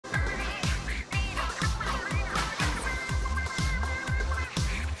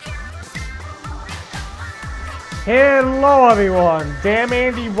Hello everyone, Damn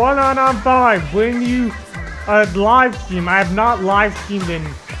Andy 1995 bringing you a live stream. I have not live streamed in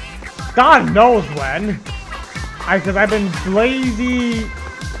God knows when. Because I've been lazy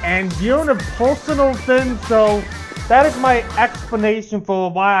and dealing with personal things, so that is my explanation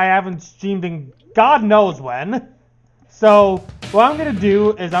for why I haven't streamed in God knows when. So what I'm gonna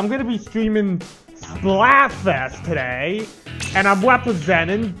do is I'm gonna be streaming Splatfest today, and I'm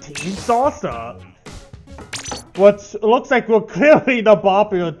representing Team Salsa. Which looks like we're clearly the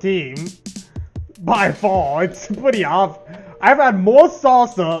popular team. By far, it's pretty obvious. I've had more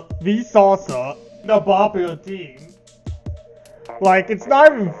Salsa, the popular team. Like, it's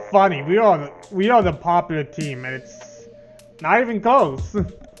not even funny. We are the popular team, and it's not even close.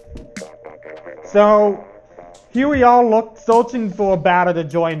 So, here we are searching for a battle to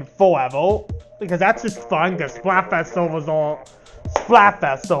join forever. Because that's just fun, because Splatfest servers are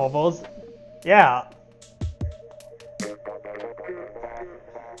Splatfest servers. Yeah.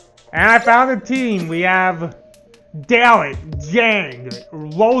 And I found a team. We have Derek, Jang,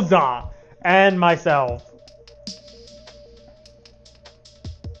 Rosa, and myself.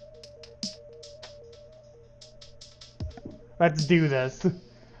 Let's do this.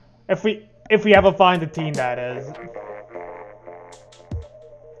 If we ever find a team, that is.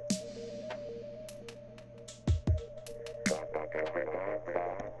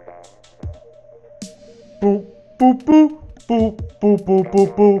 Boop, boop, boop, boop, boop, boop,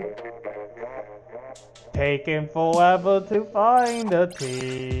 boop, boop. Taking forever to find a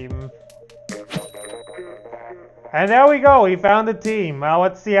team. And there we go, we found a team. Now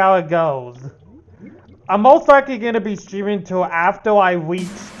let's see how it goes. I'm most likely going to be streaming till after I reach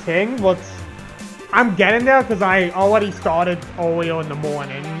King, which I'm getting there because I already started earlier in the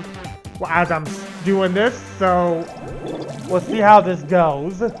morning as I'm doing this, so we'll see how this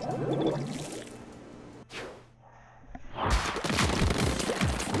goes.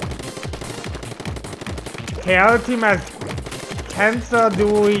 Okay, our team has Kensa,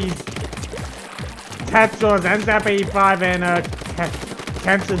 Dewey, Tetris, NZAP 85, and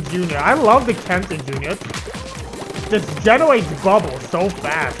Kensa Jr. I love the Kensa Jr. This generates bubbles so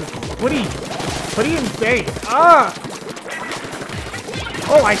fast. It's pretty insane. Ah!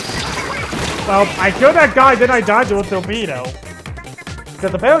 Oh, well, I killed that guy, then I died to a torpedo.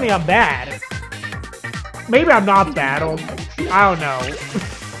 Because apparently I'm bad. Maybe I'm not bad, or I don't know.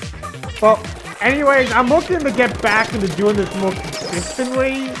 Well, anyways, I'm looking to get back into doing this more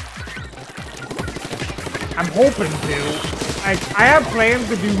consistently. I'm hoping to. I have plans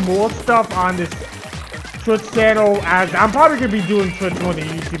to do more stuff on this Twitch channel, as I'm probably going to be doing Twitch more than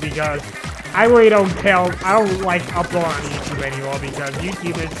YouTube because I really don't care. I don't like uploading on YouTube anymore because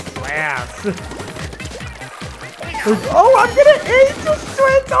YouTube is trash. Oh, I'm going to age the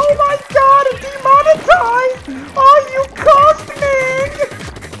strength! Oh my god, it's demonetized! Are you costing?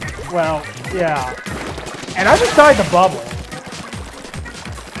 Well, yeah. And I just tried the bubble.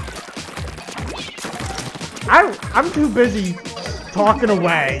 I'm too busy talking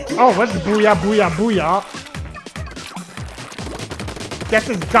away. Oh, let's booyah, booyah, booyah. Get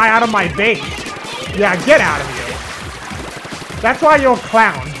this guy out of my base. Yeah, get out of here. That's why you're a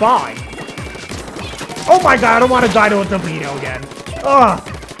clown. Bye. Oh my god, I don't want to die to a torpedo again. Ugh.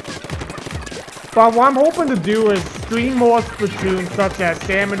 But what I'm hoping to do is stream more Splatoon, such as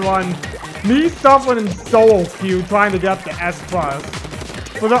Salmon Run, me suffering in solo queue, trying to get up to S+.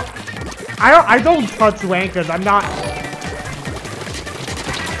 For the, I don't touch rankers, I'm not.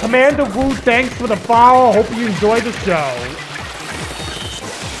 Commander Wu, thanks for the follow, hope you enjoyed the show.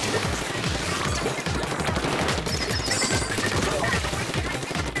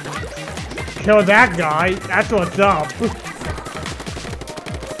 Kill that guy, that's what's up.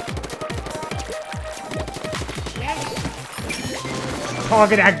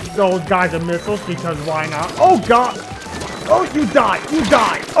 Target those guys with missiles because why not? Oh god! Oh, you died! You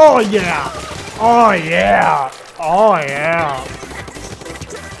died! Oh yeah! Oh yeah! Oh yeah!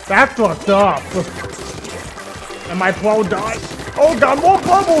 That's what's up! And my pro died. Oh god, more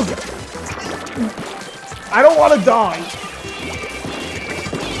bubbles! I don't want to die!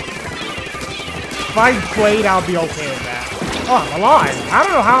 If I trade, I'll be okay with that. Oh, I'm alive! I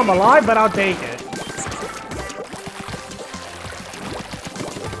don't know how I'm alive, but I'll take it.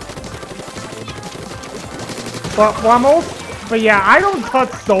 But yeah, I don't touch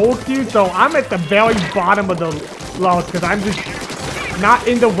solo queue, so I'm at the very bottom of the levels because I'm just not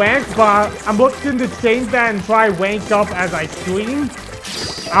in the rank, but I'm looking to change that and try rank up as I stream.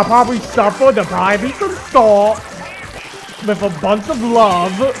 I'll probably suffer the private install with a bunch of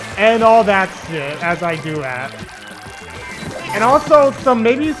love and all that shit as I do that. And also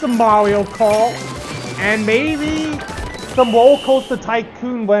maybe some Mario Kart And maybe some Roller Coaster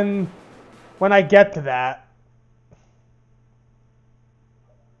Tycoon when I get to that.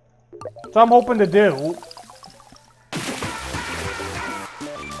 So I'm hoping to do.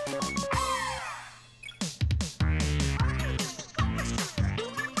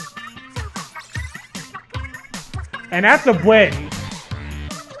 And that's a win.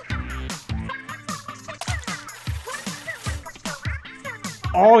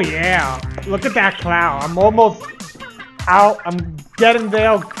 Oh yeah, look at that cloud. I'm almost out. I'm getting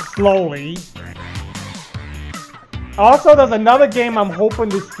there slowly. Also, there's another game I'm hoping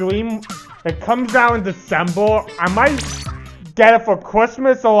to stream. It comes out in December. I might get it for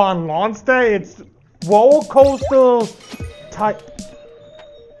Christmas or on launch day. It's Roller Coaster type.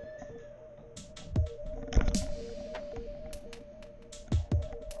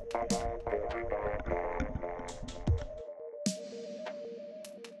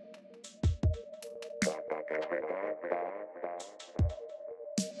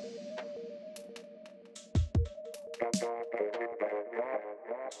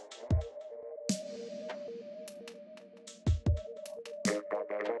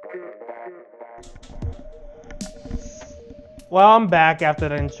 Well, I'm back after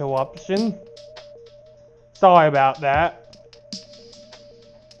the interruption. Sorry about that.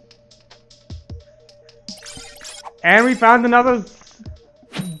 And we found another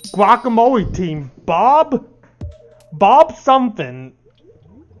Guacamole team. Bob something.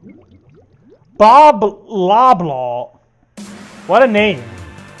 Bob Loblaw. What a name.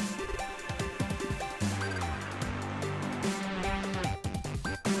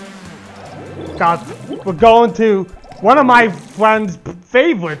 God, we're going to one of my friend's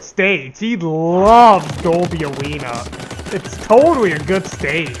favorite states. He loves Dolby Arena. It's totally a good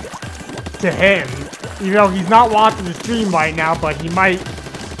state to him. You know, he's not watching the stream right now, but he might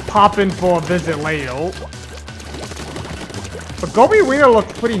pop in for a visit later. But Dolby Arena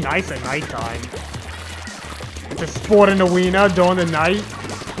looks pretty nice at nighttime. It's a sporting arena during the night.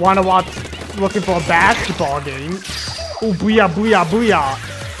 Wanna watch, looking for a basketball game. Ooh, booyah, booyah, booyah.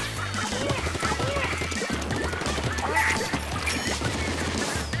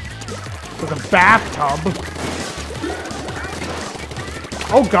 With a bathtub.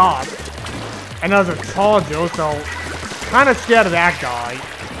 Oh god. And there's a charger, so kinda scared of that guy.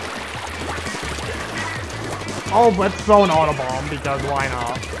 Oh, let's throw an auto bomb because why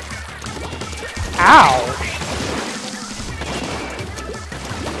not? Ow!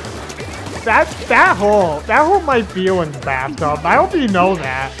 That hurt my feelings, bathtub. I hope you know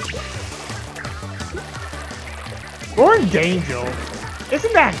that. We're in danger.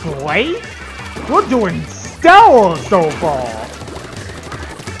 Isn't that great? We're doing stellar so far.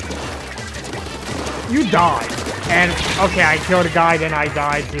 You died. And, okay, I killed a guy, then I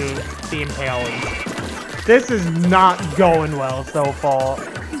died to the impaling. This is not going well so far.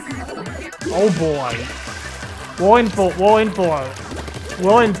 Oh boy. We're in for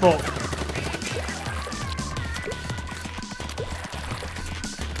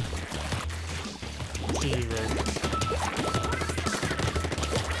Jesus.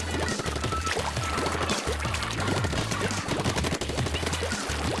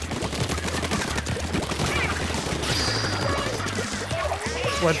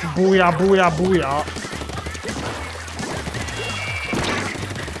 Let's booyah, booyah, booyah.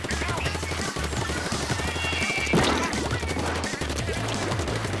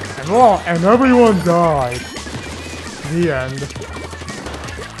 And everyone died. The end.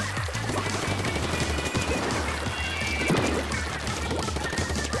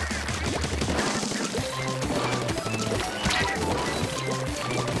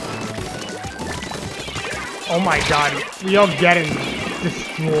 Oh my god, we are getting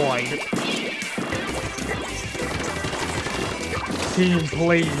destroyed. Team,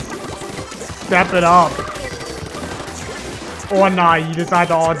 please. Step it up. Or not, you decide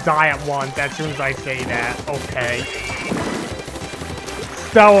to all die at once as soon as I say that. Okay.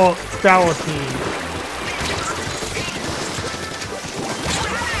 Stellar team.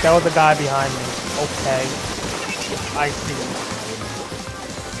 That was the guy behind me. Okay. I see.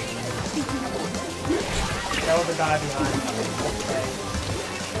 That was the guy behind me. Okay.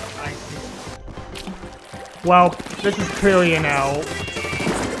 I see. Well, this is clearly an L.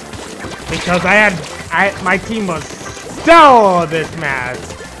 Because my team was stellar this match.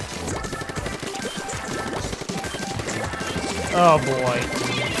 Oh boy.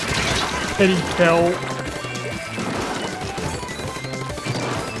 Did he kill?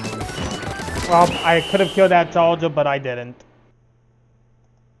 Well, I could have killed that charger, but I didn't.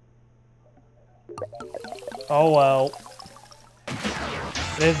 Oh well.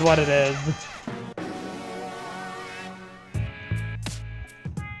 It is what it is.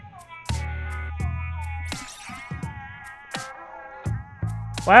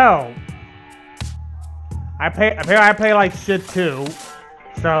 Well, I play like shit too,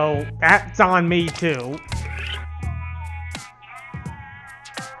 so that's on me too.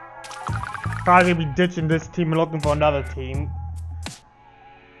 Probably gonna be ditching this team and looking for another team.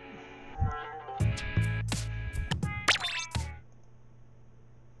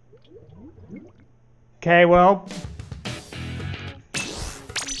 Okay, well,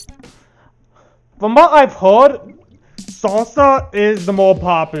 from what I've heard, Salsa is the more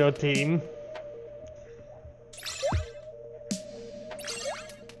popular team.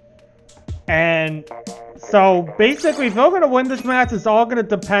 And so basically, if we're gonna win this match, it's all gonna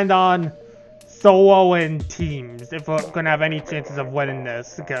depend on solo and teams. If we're gonna have any chances of winning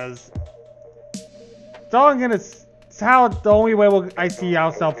this, because it's all gonna. It's how the only way I see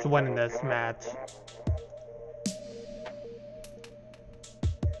ourselves winning this match.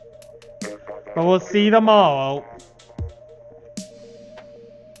 But we'll see tomorrow.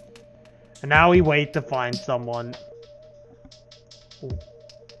 And now we wait to find someone. Ooh.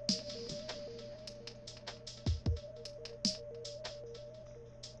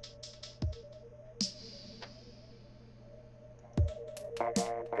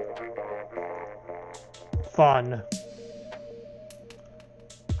 Fun.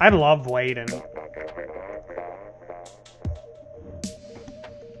 I love waiting.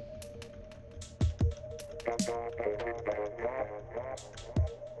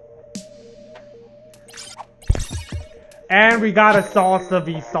 And we got a Salsa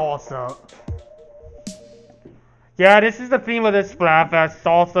v Salsa. Yeah, this is the theme of this Splatfest,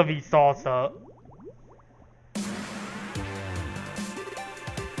 Salsa v Salsa.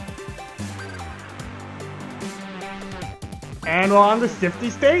 And we're on the Shifty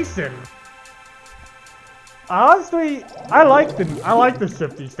Station. Honestly, I like the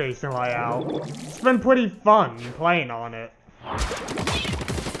Shifty Station layout. It's been pretty fun playing on it.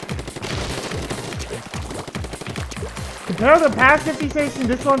 Compared to the past Shifty Station,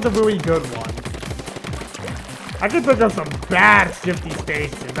 this one's a really good one. I can think of some bad Shifty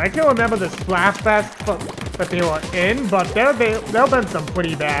Stations. I can't remember the Splatfest that they were in, but there have been some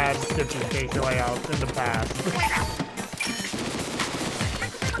pretty bad Shifty Station layouts in the past.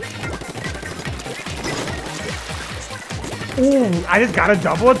 Ooh, I just got a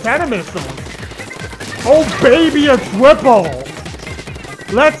double antenna missile. Oh baby, a triple!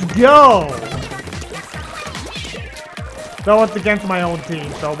 Let's go! Though it's against my own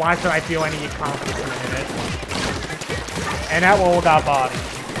team, so why should I feel any accomplishment in it? And that roll got body.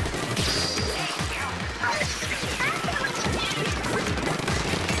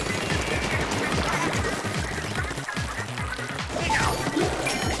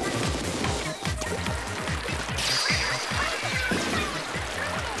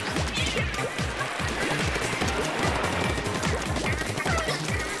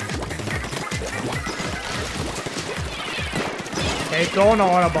 Okay, throwing an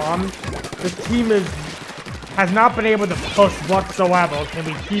Autobomb. This team has not been able to push whatsoever. Can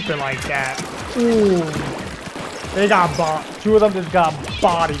we keep it like that? Ooh. They got two of them just got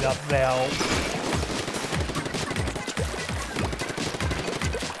bodied up there.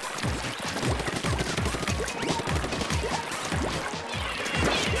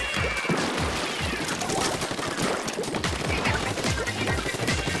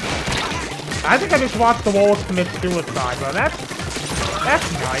 I think I just watched the Wolves commit suicide, bro. That's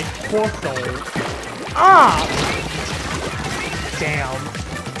nice. Poor soul. Ah! Damn.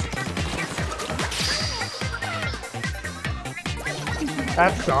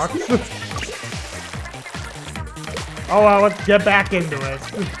 That sucks. Oh well, let's get back into it.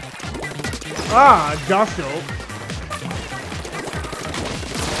 Ah, Gusto.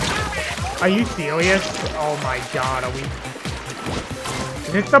 Are you serious? Oh my god, are we...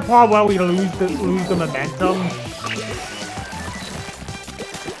 Is this the part where we lose the momentum?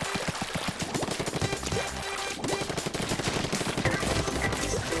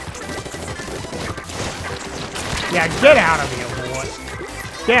 Yeah, get out of here, boy.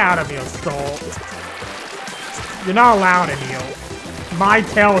 Get out of here, soul. You're not allowed in here. My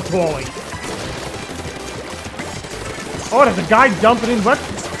territory. Oh, there's a guy jumping in. What?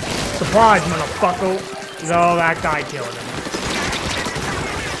 Surprise, motherfucker. No, that guy killed him.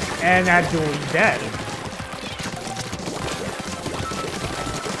 And that dude's dead.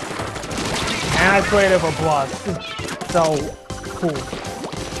 And I traded for plus. So, cool.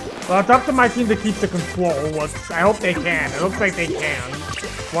 Well, it's up to my team to keep the control, which I hope they can. It looks like they can.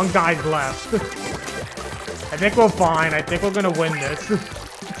 One guy's left. I think we're fine. I think we're gonna win this.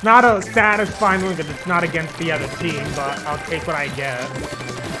 It's not a satisfying win because it's not against the other team, but I'll take what I get.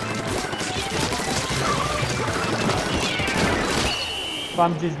 If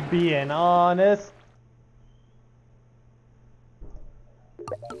I'm just being honest.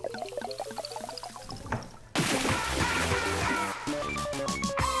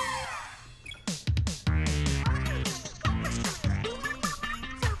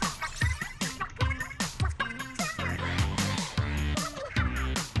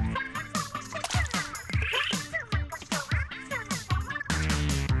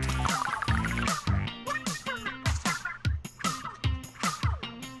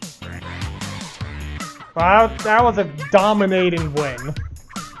 Well, that was a dominating win.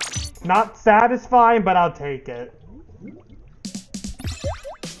 Not satisfying, but I'll take it.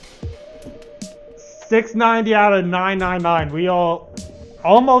 690 out of 999. We are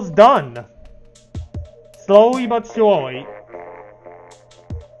almost done. Slowly but surely.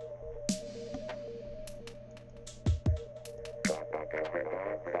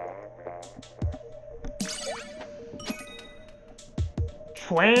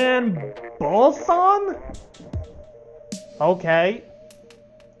 Bolson? Okay.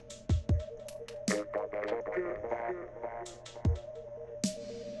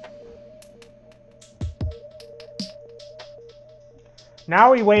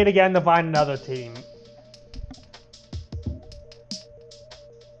 Now we wait again to find another team.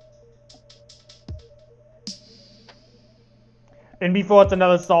 And before it's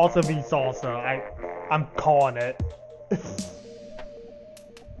another Salsa v Salsa, I'm calling it.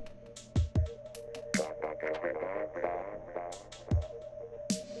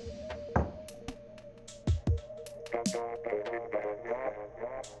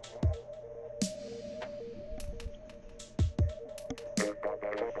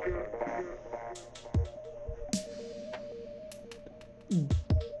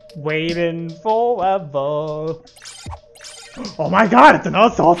 Waiting forever. Oh my god, it's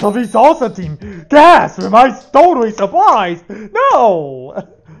another Salsa v Salsa team! Gasp! Am I totally surprised? No!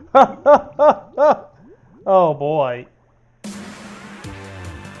 Oh boy.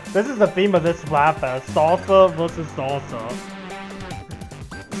 This is the theme of this Splatfest. Salsa versus Salsa.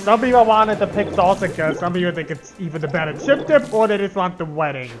 Some people wanted to pick Salsa because some people think it's either the better chip dip or they just want the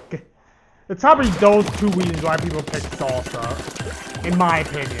wedding. It's probably those two reasons why people pick Salsa, in my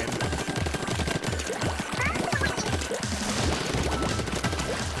opinion.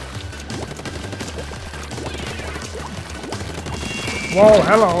 Whoa,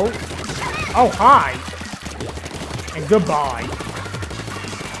 hello. Oh, hi. And goodbye.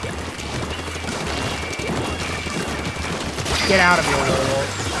 Get out of here, world.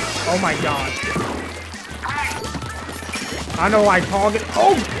 Oh my god. I know I target.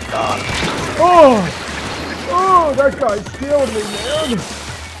 Oh, god. Oh. Oh, that guy's killing me, man.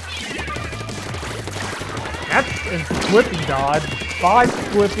 That's a Squippy dodge. Bye,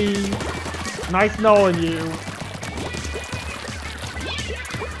 Squippy. Nice knowing you.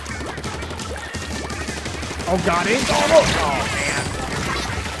 Oh god, it's almost. Oh man.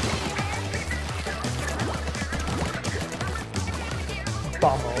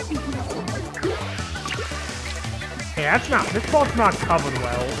 Bummer. Hey, that's not. This ball's not covered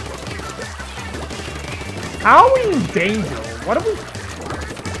well. How are we in danger? What are we?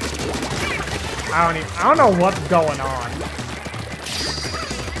 I don't know what's going on.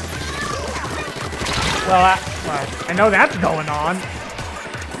 Well, I know that's going on.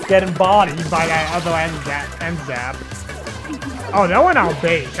 Getting bodied by that other end zap. Oh, that went out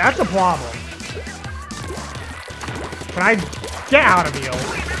base. That's a problem. Can I get out of here?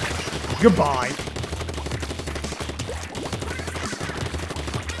 Goodbye.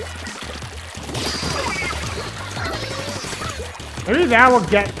 Maybe that will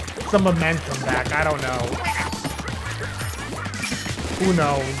get some momentum back. I don't know. Who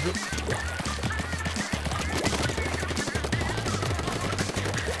knows?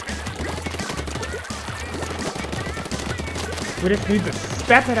 We just need to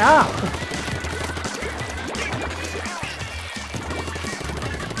step it up.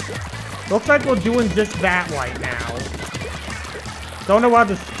 Looks like we're doing just that right now. Don't know what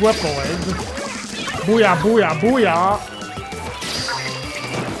the Squirtle is. Booyah, booyah, booyah.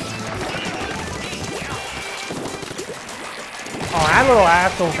 Oh, that little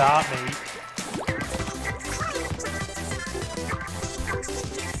asshole got me.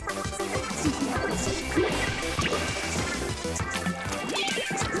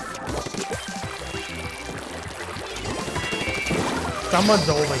 Someone's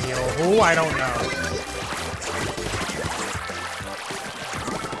over here. Who? I don't know.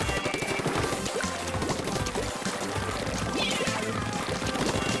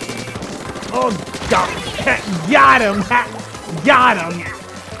 Oh, God. Got him. Got him.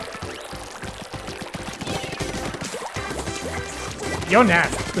 You're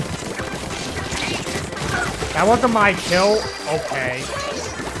next. That wasn't my kill? Okay.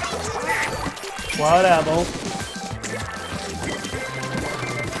 Whatever.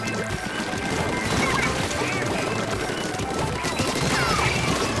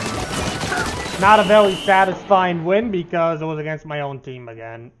 Not a very satisfying win because it was against my own team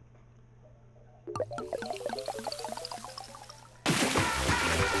again.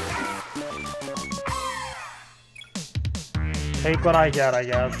 Take what I get, I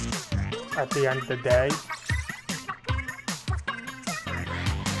guess, at the end of the day.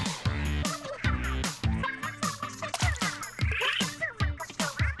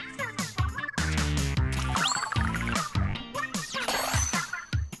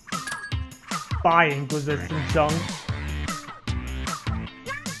 Bye, Inquisition Chunk.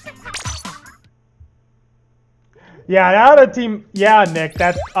 Yeah, that other team, yeah, Nick,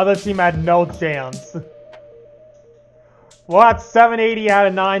 that other team had no chance. Well, that's 780 out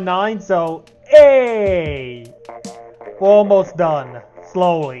of 99, so, hey! We're almost done.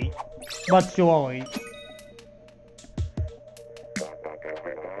 Slowly, but surely.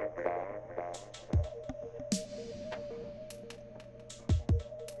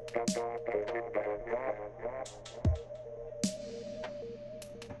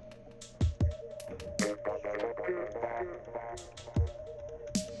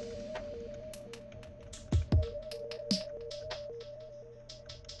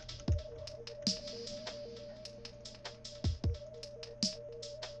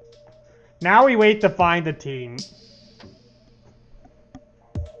 Now we wait to find the team.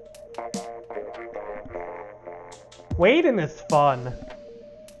 Waiting is fun.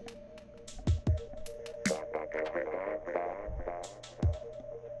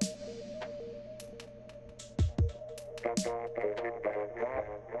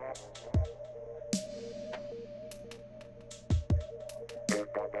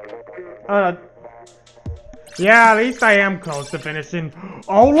 Yeah, at least I am close to finishing.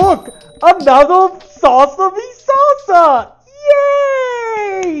 Oh look! Another Salsa v Salsa!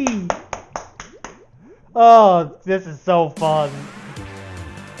 Yay! Oh, this is so fun.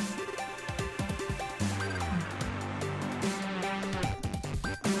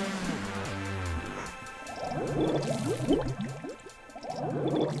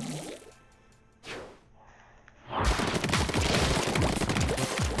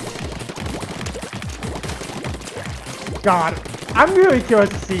 God, I'm really curious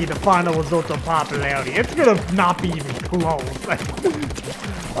to see the final result of popularity. It's gonna not be even close.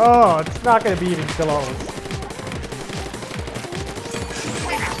 Oh, it's not gonna be even close.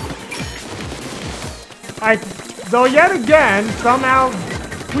 Though yet again, somehow,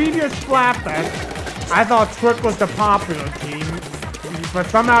 previous Splatfest, I thought Trick was the popular team, but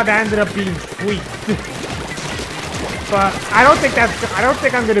somehow that ended up being Sweet. But I don't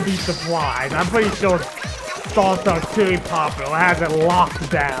think I'm gonna be surprised. I'm pretty sure Salsa is pretty popular. It has it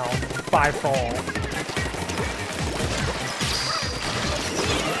locked down by fall.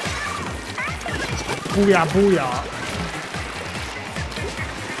 Booyah, booyah.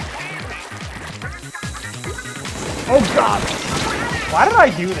 Oh god! Why did I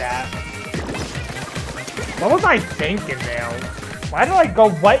do that? What was I thinking there? Why did I go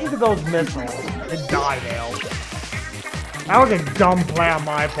right into those missiles and die there? That was a dumb play on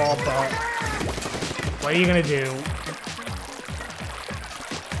my fault, but what are you gonna do?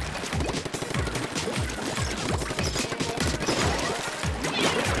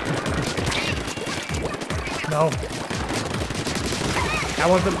 No. That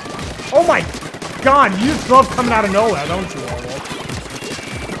wasn't... Oh my god, you just love coming out of nowhere, don't you,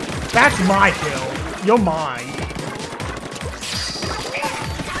 Olaf? That's my kill. You're mine.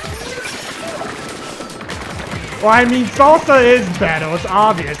 Well, I mean, Salsa is better, it's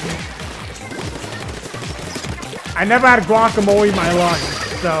obvious. I never had guacamole in my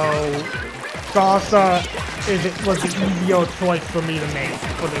life, so Salsa was the easier choice for me to make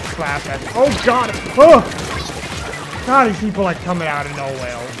for this Splatfest. Oh god! Oh! God, these people are coming out of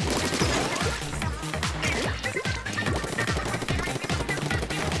nowhere.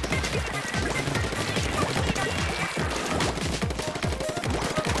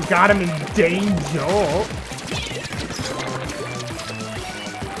 Got him in danger.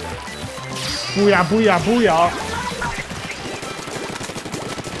 Booyah, booyah, booyah.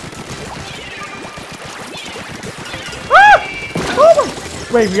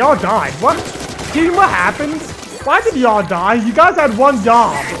 Wait, we all died. What? Team, what happened? Why did y'all die? You guys had one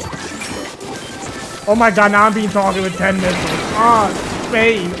job. Oh my god, now I'm being targeted with 10 missiles. Ah,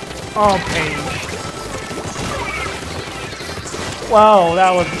 pain. Oh, pain. Wow,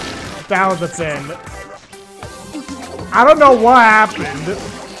 that was a thing. I don't know what happened.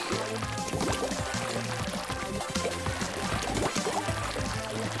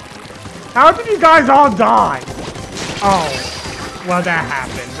 How did you guys all die? Oh, well that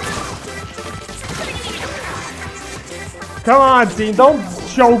happened. Come on, team, don't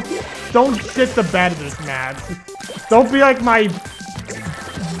choke. Don't shit the bed this match. Don't be like my...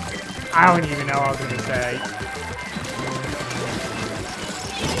 I don't even know what I was gonna say.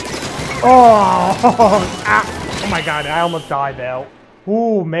 Oh, ah, oh my god, I almost died there.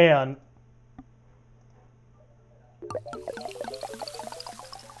 Ooh, man.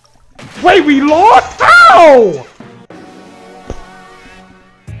 Wait, we lost? How?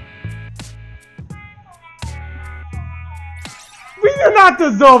 We do not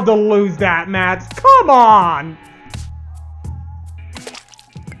deserve to lose that match. Come on.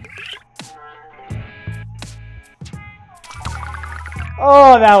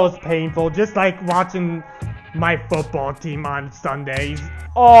 Oh, that was painful. Just like watching my football team on Sundays.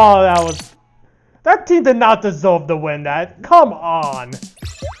 Oh, that was... That team did not deserve to win that. Come on.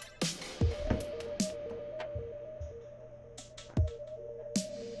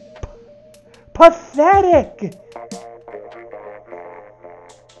 Pathetic.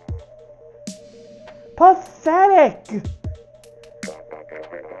 Pathetic.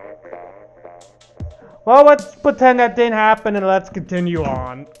 Well, let's pretend that didn't happen and let's continue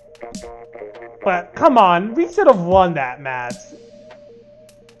on. But, come on, we should have won that match.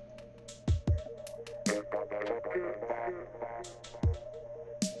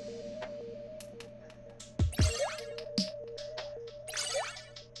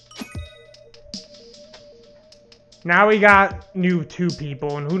 Now we got new two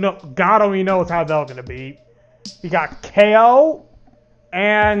people, and God only knows how they're gonna be. We got KO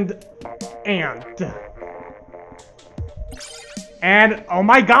and Ant. And, oh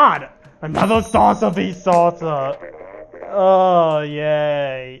my god, another salsa v salsa. Oh,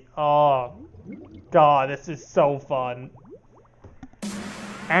 yay. Oh, god, this is so fun.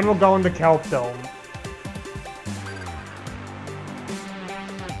 And we'll go into Kelp Dome.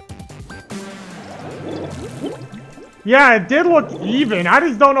 Yeah, it did look even. I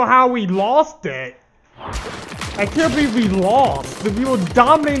just don't know how we lost it. I can't believe we lost. We were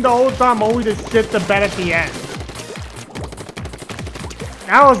dominating the whole time, only to shit the bed at the end.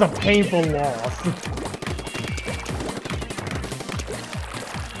 That was a painful loss.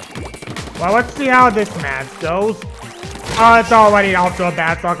 Well, let's see how this match goes. Oh, it's already off to a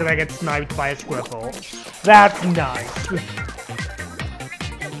bad start because I get sniped by a Squirtle. That's nice.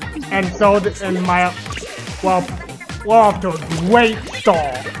 And so, well, we're off to a great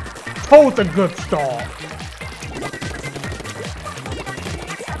start. Total good start.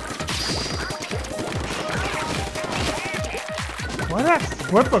 Where did that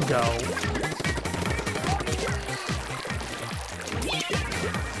Squirtle go?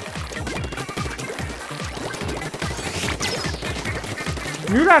 I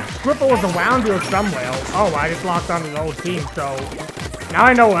knew that Squirtle was around here somewhere. Oh, I just locked onto the whole team, so now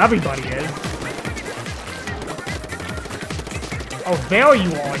I know where everybody is. Oh, there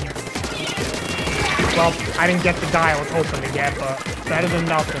you are. Well, I didn't get the guy I was hoping to get, but better than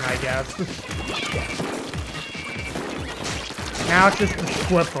nothing, I guess. Now it's just the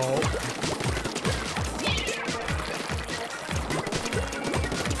Squirtle.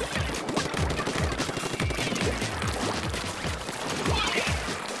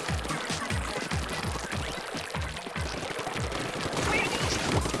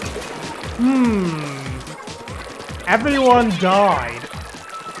 Everyone died.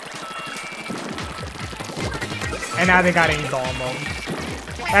 And now they got aimed on them.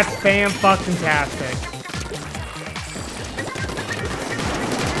 That's fan-fucking-tastic.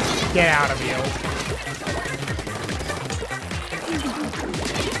 Get out of here.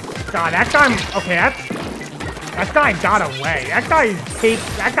 God, that guy... Okay, that guy got away. That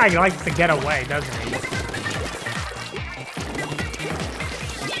guy likes to get away, doesn't he?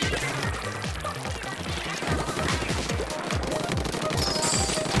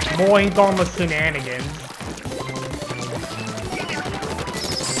 Boink on the shenanigans.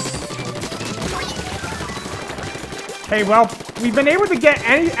 Okay, well, we've been able to get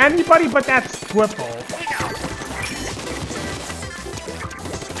anybody but that Squirtle.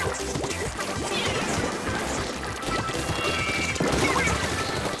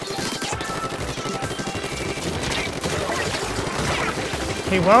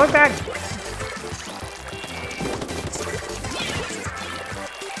 Okay, well, that...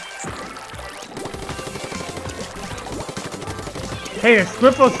 Hey, the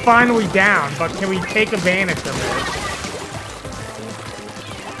Squirtle's finally down, but can we take advantage of it?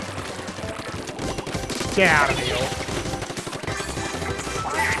 Get out of here.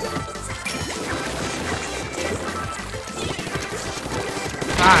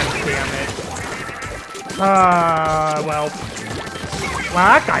 Well,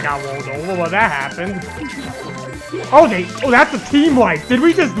 that guy got rolled over. Well, that happened. Oh, that's a team wipe. Did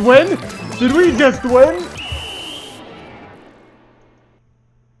we just win? Did we just win?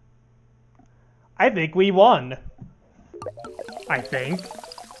 I think we won. I think.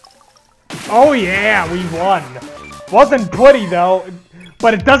 Oh yeah, we won. Wasn't pretty though,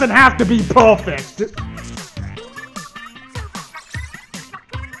 but it doesn't have to be perfect.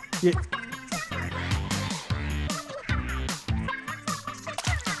 Yeah.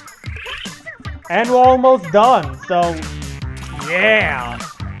 And we're almost done, so yeah.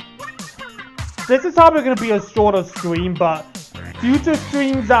 This is probably gonna be a shorter stream, but future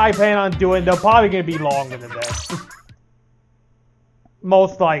streams that I plan on doing, they're probably gonna be longer than this.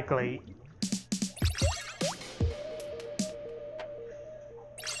 Most likely.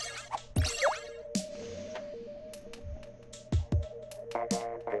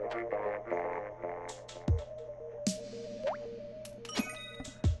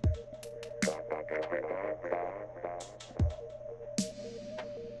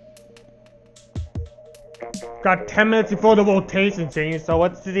 Got 10 minutes before the rotation change, so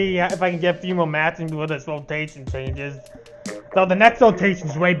let's see if I can get a few more matches before this rotation changes. So the next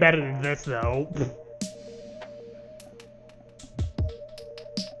rotation's way better than this, though.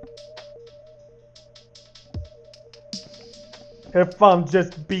 If I'm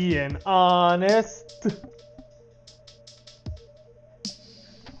just being honest.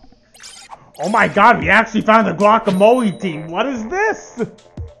 Oh my god, we actually found the Guacamole team. What is this?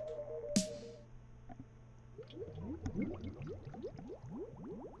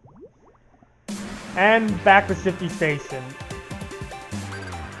 And back to Shifty Station.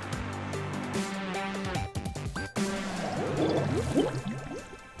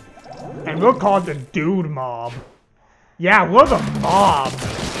 And we're called the Dude Mob. Yeah, we're the mob.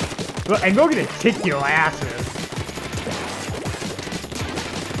 And we're gonna kick your asses.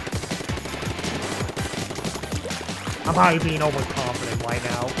 I'm probably being overconfident right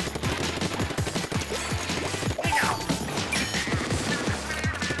now.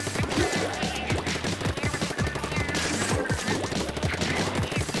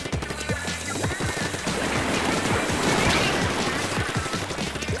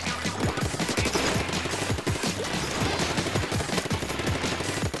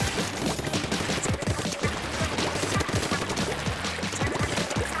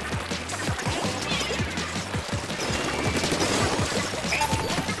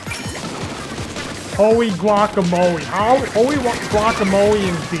 Holy guacamole. Holy guacamole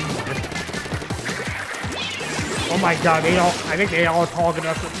indeed. Oh my god, I think they all target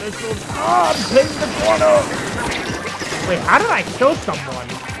us with missiles. Ah, I'm taking the corner! Wait, how did I kill someone?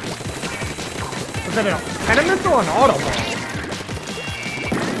 Was it a penta missile or an auto ball?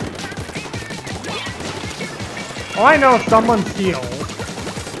 Oh, I know someone's healed.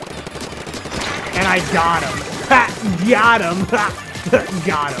 And I got him. Ha! Got him!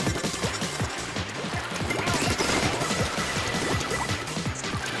 Got him.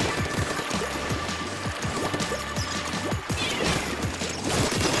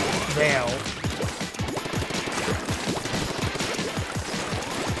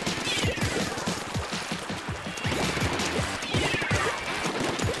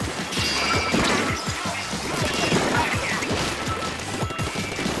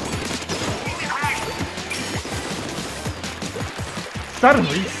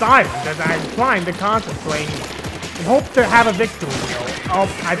 Suddenly silent as I'm trying to concentrate and hope to have a victory. Oh,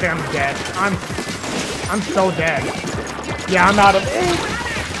 I think I'm dead. I'm so dead. Yeah, I'm out of ink.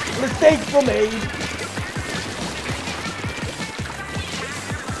 Mistakes were made.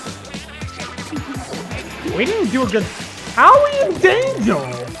 We didn't do a good. How are we in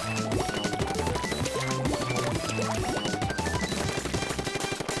danger?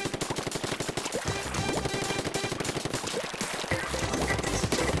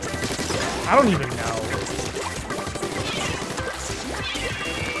 I don't even know.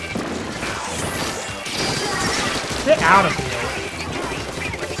 Get out of here.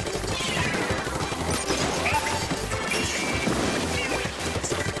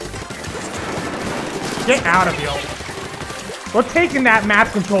 Get out of here. We're taking that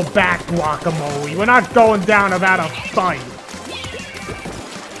map control back, Guacamole. We're not going down without a fight.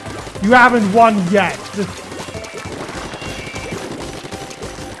 You haven't won yet.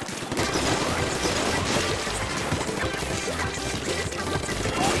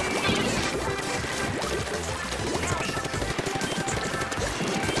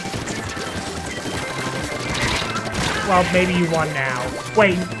 Well, maybe you won now.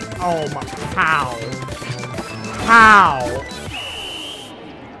 Wait. Oh my. How? How?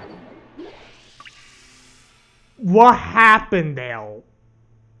 What happened there?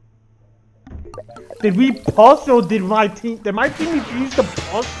 Did we push or did my team refuse to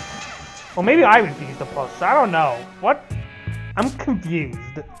push? Or maybe I refused to push. I don't know. What? I'm confused.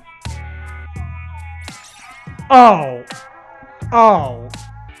 Oh. Oh.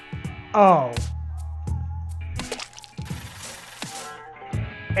 Oh.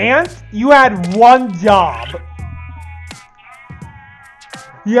 And you had one job.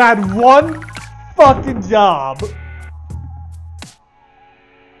 You had one fucking job.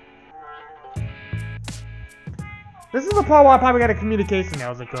 This is the part where I probably got a communication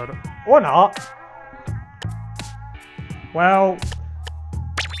now, is it good? Or not. Well,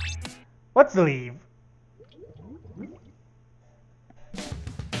 let's leave.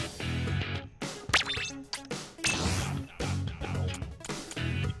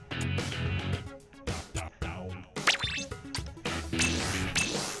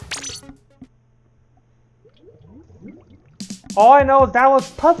 All I know is that was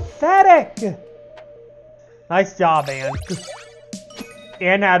pathetic. Nice job, Ann.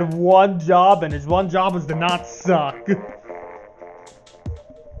 Ann had one job, and his one job was to not suck.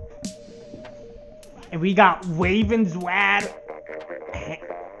 And we got Ravens, Rad,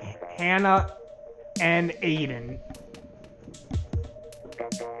 Hannah, and Aiden.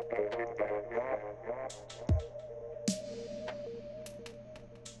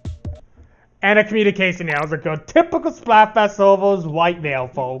 And a communication now is a good typical Splatfest servers, white male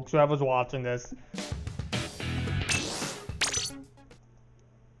folks, whoever's watching this.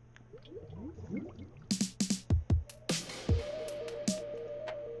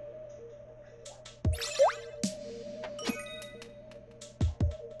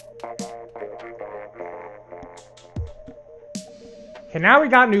 Okay, now we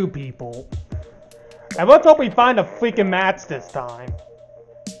got new people. And let's hope we find a freaking match this time.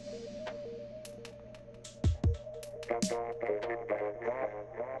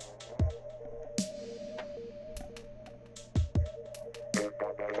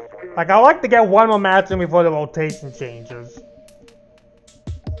 Like, I like to get one more match in before the rotation changes.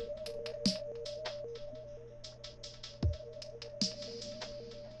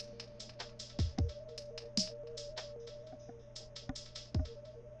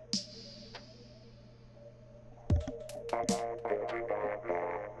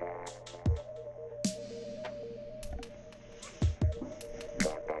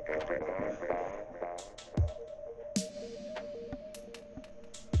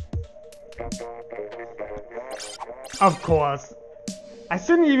 Of course. I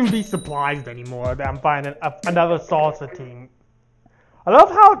shouldn't even be surprised anymore that I'm finding another salsa team. I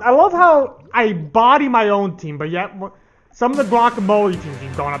love how I body my own team, but yet some of the guacamole teams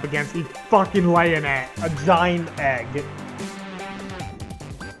he's going up against, he's fucking laying a giant egg.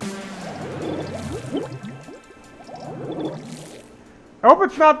 I hope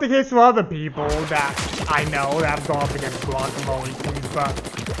it's not the case for other people that I know that have gone up against guacamole teams, but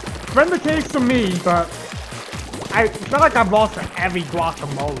it's been the case for me, but it's not like I've lost to every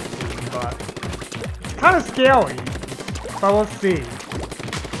guacamole team, but it's kind of scary. But we'll see.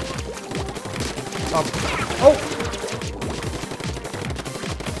 Oh!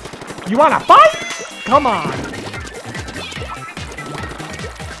 You wanna fight? Come on!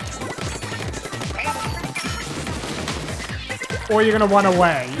 Or you're gonna run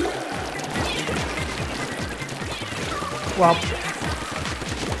away. Well,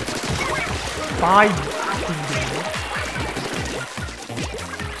 bye.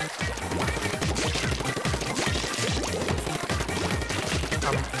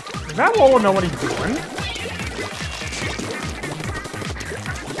 Does that Lola know what he's doing?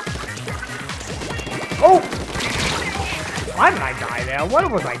 Oh! Why did I die there? What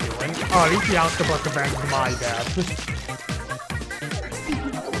was I doing? Oh, at least the octopus avenged my death.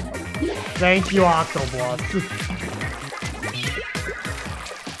 Thank you, Octobus.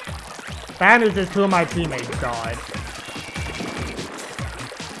 Bad news is two of my teammates died.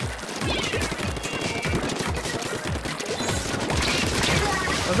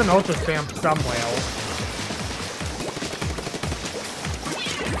 There's an ultra stamp somewhere.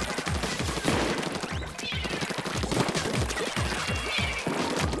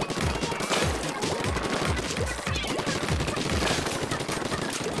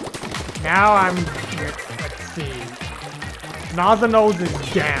 Now I'm, let's see. Nazanos is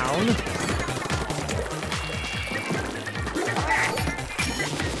down.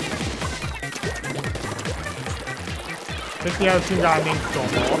 Think the other team got an ink storm.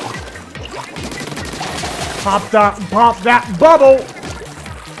 Pop that bubble!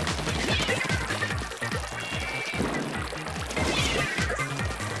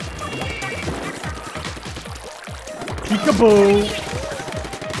 Peekaboo!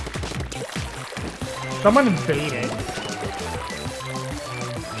 Someone invaded.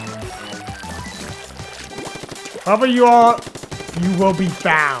 Whoever you are, you will be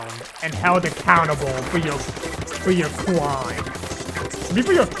found and held accountable for your crime. Maybe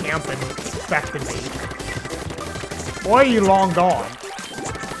for your camping, effectively. Or are you long gone?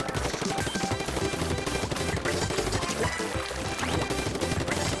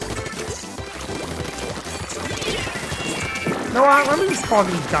 No, let me just call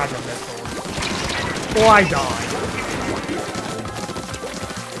these guys a missile. Or I die.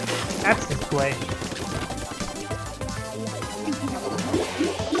 That's just great.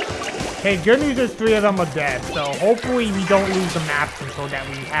 Okay, good news is 3 of them are dead, so hopefully we don't lose the map control that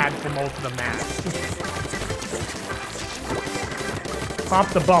we had for most of the match. Pop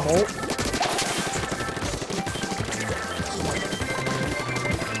the bubble.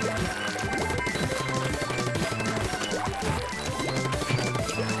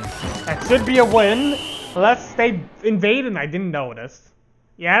 That should be a win, unless they invade and I didn't notice.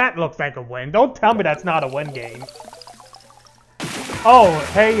 Yeah, that looks like a win. Don't tell me that's not a win game. Oh,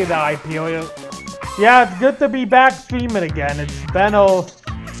 hey there, IPO. Yeah, it's good to be back streaming again. It's been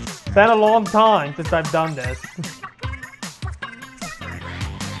a long time since I've done this.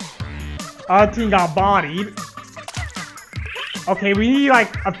 Our team got bodied. Okay, we need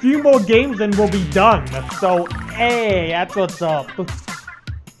like a few more games and we'll be done. So, hey, that's what's up.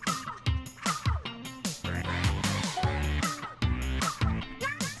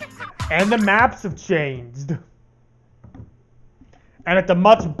 And the maps have changed. And it's a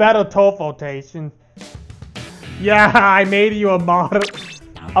much better turf rotation. Yeah, I made you a mod.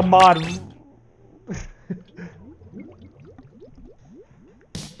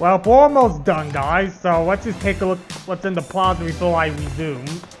 Well, we're almost done, guys. So let's just take a look what's in the plaza before I resume.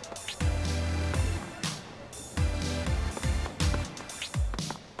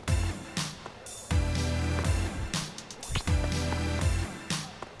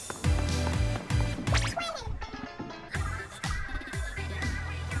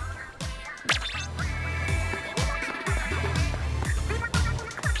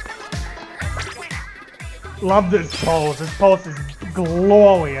 Love this pose. This pose is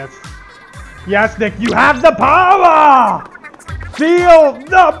glorious. Yes, Nick, you have the power! Feel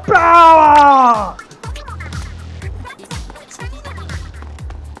the power!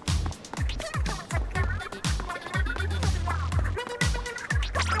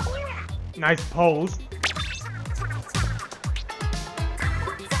 Nice pose.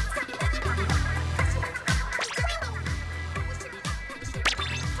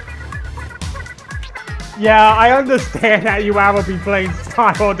 Yeah, I understand that you would be playing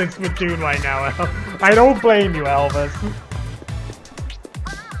Spyro than Splatoon right now, I don't blame you, Elvis.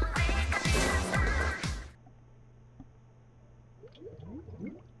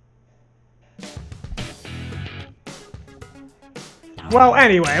 Well,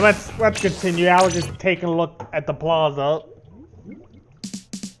 anyway, let's continue. I was just taking a look at the plaza.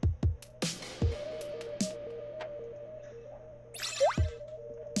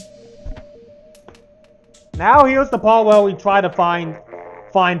 Now here's the part where we try to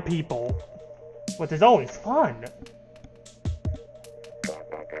find people, which is always fun.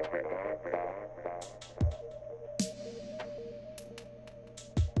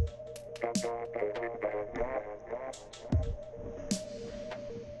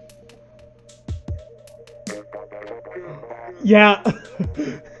 Yeah,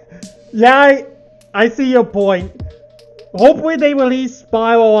 yeah, I see your point. Hopefully they release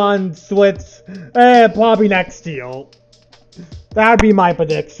Spyro on Switch, probably next year. That'd be my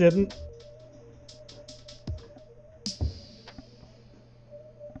prediction.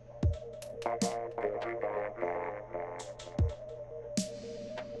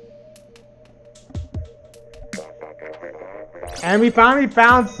 And we finally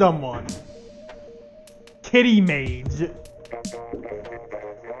found someone. Kitty Mage.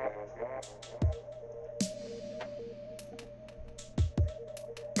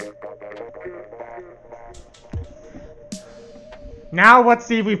 Now let's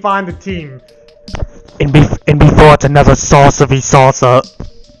see if we find the team. And before it's another salsa v salsa.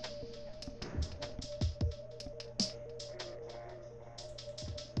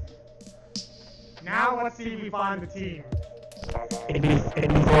 Now let's see if we find the team. And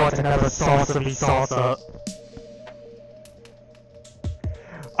before it's another salsa v salsa.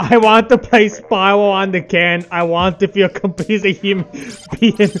 I want to play Spyro on the can. I want to feel completely human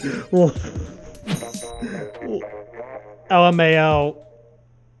being. LMAO.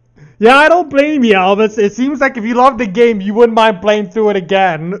 Yeah, I don't blame you, Elvis. It seems like if you love the game, you wouldn't mind playing through it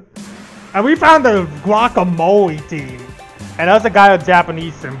again. And we found the Guacamole team. And that's a guy with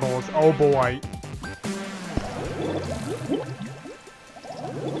Japanese symbols. Oh boy.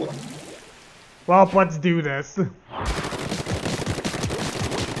 Well, let's do this.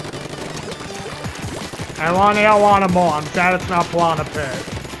 I want them all. I'm sad it's not Piranha Pit.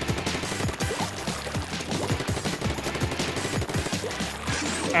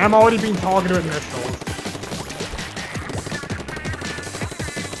 And I'm already being targeted with missiles.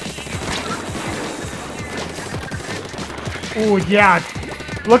 Oh yeah,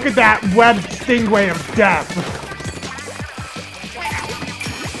 look at that web stingray of death.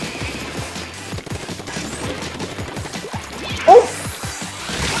 Oh!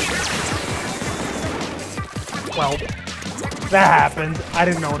 Well, that happened. I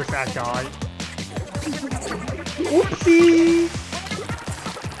didn't notice that guy. Oopsie!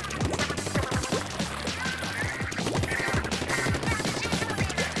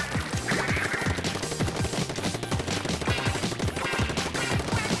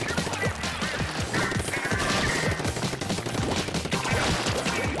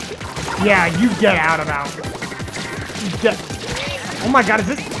 Yeah, you get out of that. Oh my god, is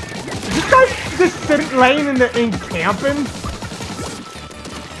this guy just sitting, laying in camping?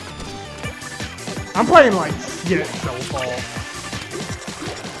 I'm playing like shit so far.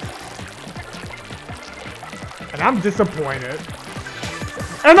 And I'm disappointed.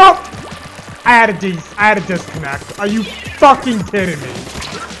 And oh! I had a disconnect. Are you fucking kidding me?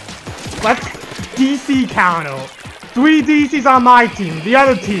 Let's DC counter. 3 DCs on my team, the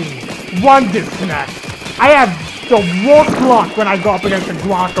other team, 1 disconnect. I have the worst luck when I go up against the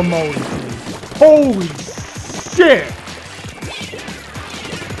Guacamole team. Holy shit!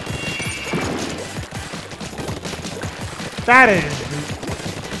 That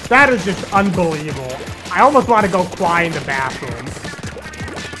is just unbelievable. I almost want to go cry in the bathroom.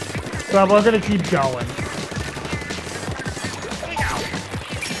 But we're gonna keep going.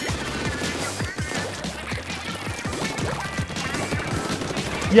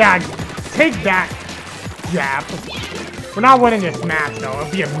 Yeah, take that, Jap. We're not winning this match, though.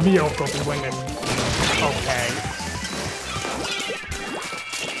 It'll be a miracle if we win this. Okay.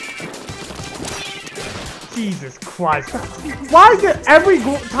 Jesus Christ. Why is it every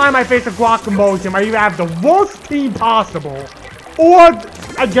time I face a Guacamole team, I either have the worst team possible, or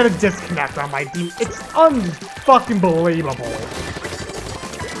I get a disconnect on my team? It's unfucking believable.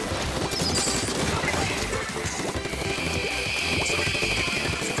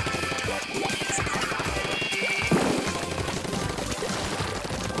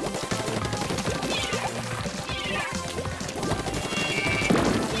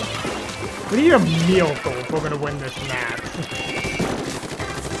 We need a miracle if we're gonna win this match.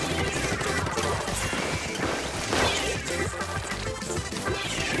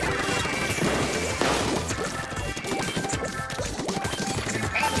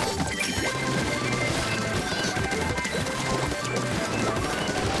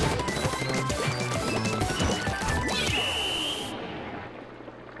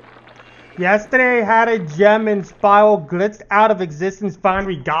 Yesterday had a gem in Spiral glitched out of existence,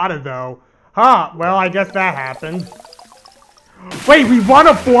 finally got it though. Huh, well I guess that happened. Wait, we won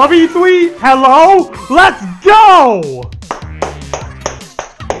a 4v3? Hello? Let's go!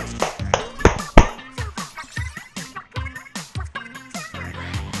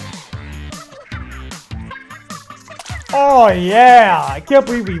 Oh yeah, I can't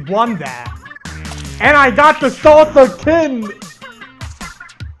believe we won that. And I got the Salsa Kin!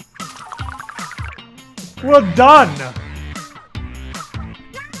 We're done!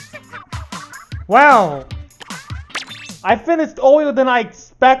 Well, I finished earlier than I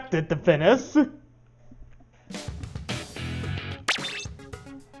expected to finish.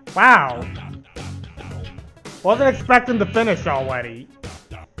 Wow. Wasn't expecting to finish already.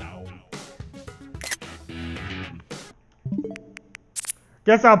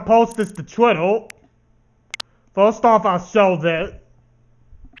 Guess I'll post this to Twitter. First off, I'll show this.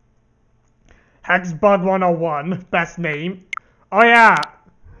 Hexbug101, best name. Oh yeah,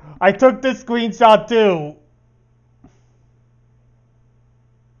 I took this screenshot too.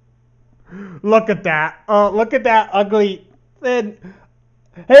 Look at that. Look at that ugly thing.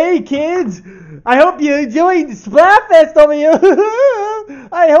 Hey kids, I hope you're enjoying Splatfest over here.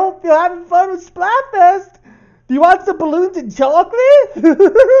 I hope you're having fun with Splatfest. Do you want some balloons and chocolate?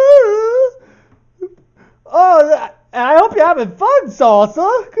 Oh, I hope you're having fun, Salsa.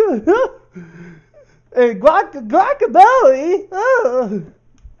 Guacamole. Oh.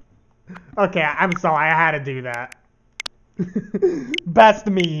 Okay, I'm sorry, I had to do that. Best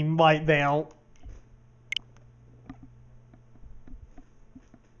meme right there.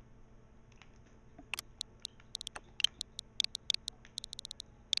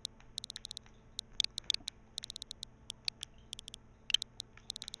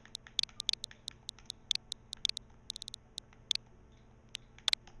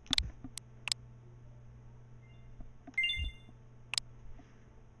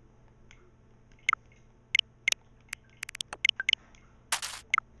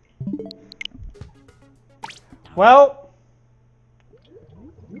 Well,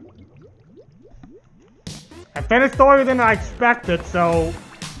 I finished earlier than I expected, so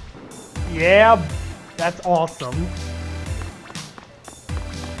yeah, that's awesome.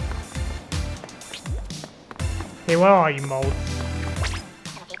 Hey, where are you, Moles?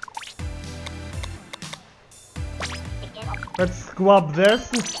 Let's scrub this,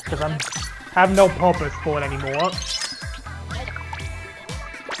 because I have no purpose for it anymore.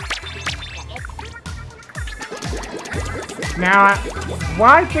 Now, what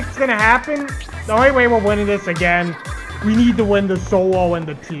I think's gonna happen, the only way we're winning this again, we need to win the solo and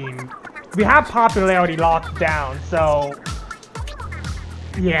the team. We have popularity locked down, so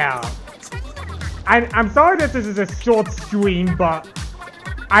yeah. I'm sorry that this is a short stream, but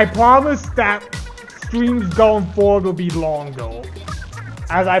I promise that streams going forward will be longer,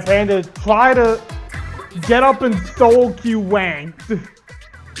 as I plan to try to get up in solo queue ranked,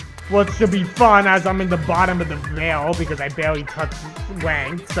 which should be fun as I'm in the bottom of the veil because I barely touched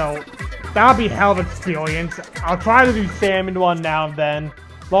ranked, so that'll be hell of an experience. I'll try to do Salmon one now and then.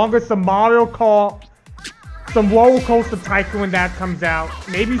 Longer some Mario Kart, some Roller Coaster Tycoon when that comes out.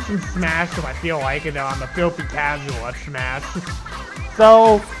 Maybe some Smash if I feel like it. I'm a filthy casual at Smash.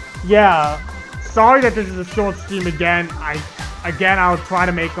 So, yeah. Sorry that this is a short stream again. I'll try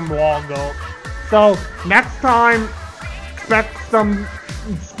to make them longer. So, next time, expect some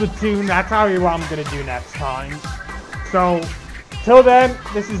Splatoon. That's how I'm gonna do next time. So, till then,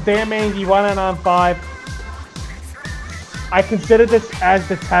 this is Damn One on 5. I consider this as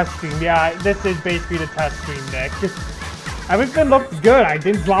the test stream. Yeah, this is basically the test stream, Nick. Everything looked good. I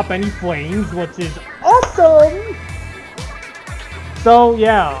didn't drop any flames, which is awesome! So,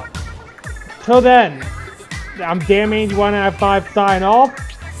 yeah. Till then, I'm Damn One on 5 sign off.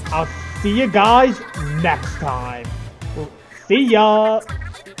 I'll see you guys next time. See ya!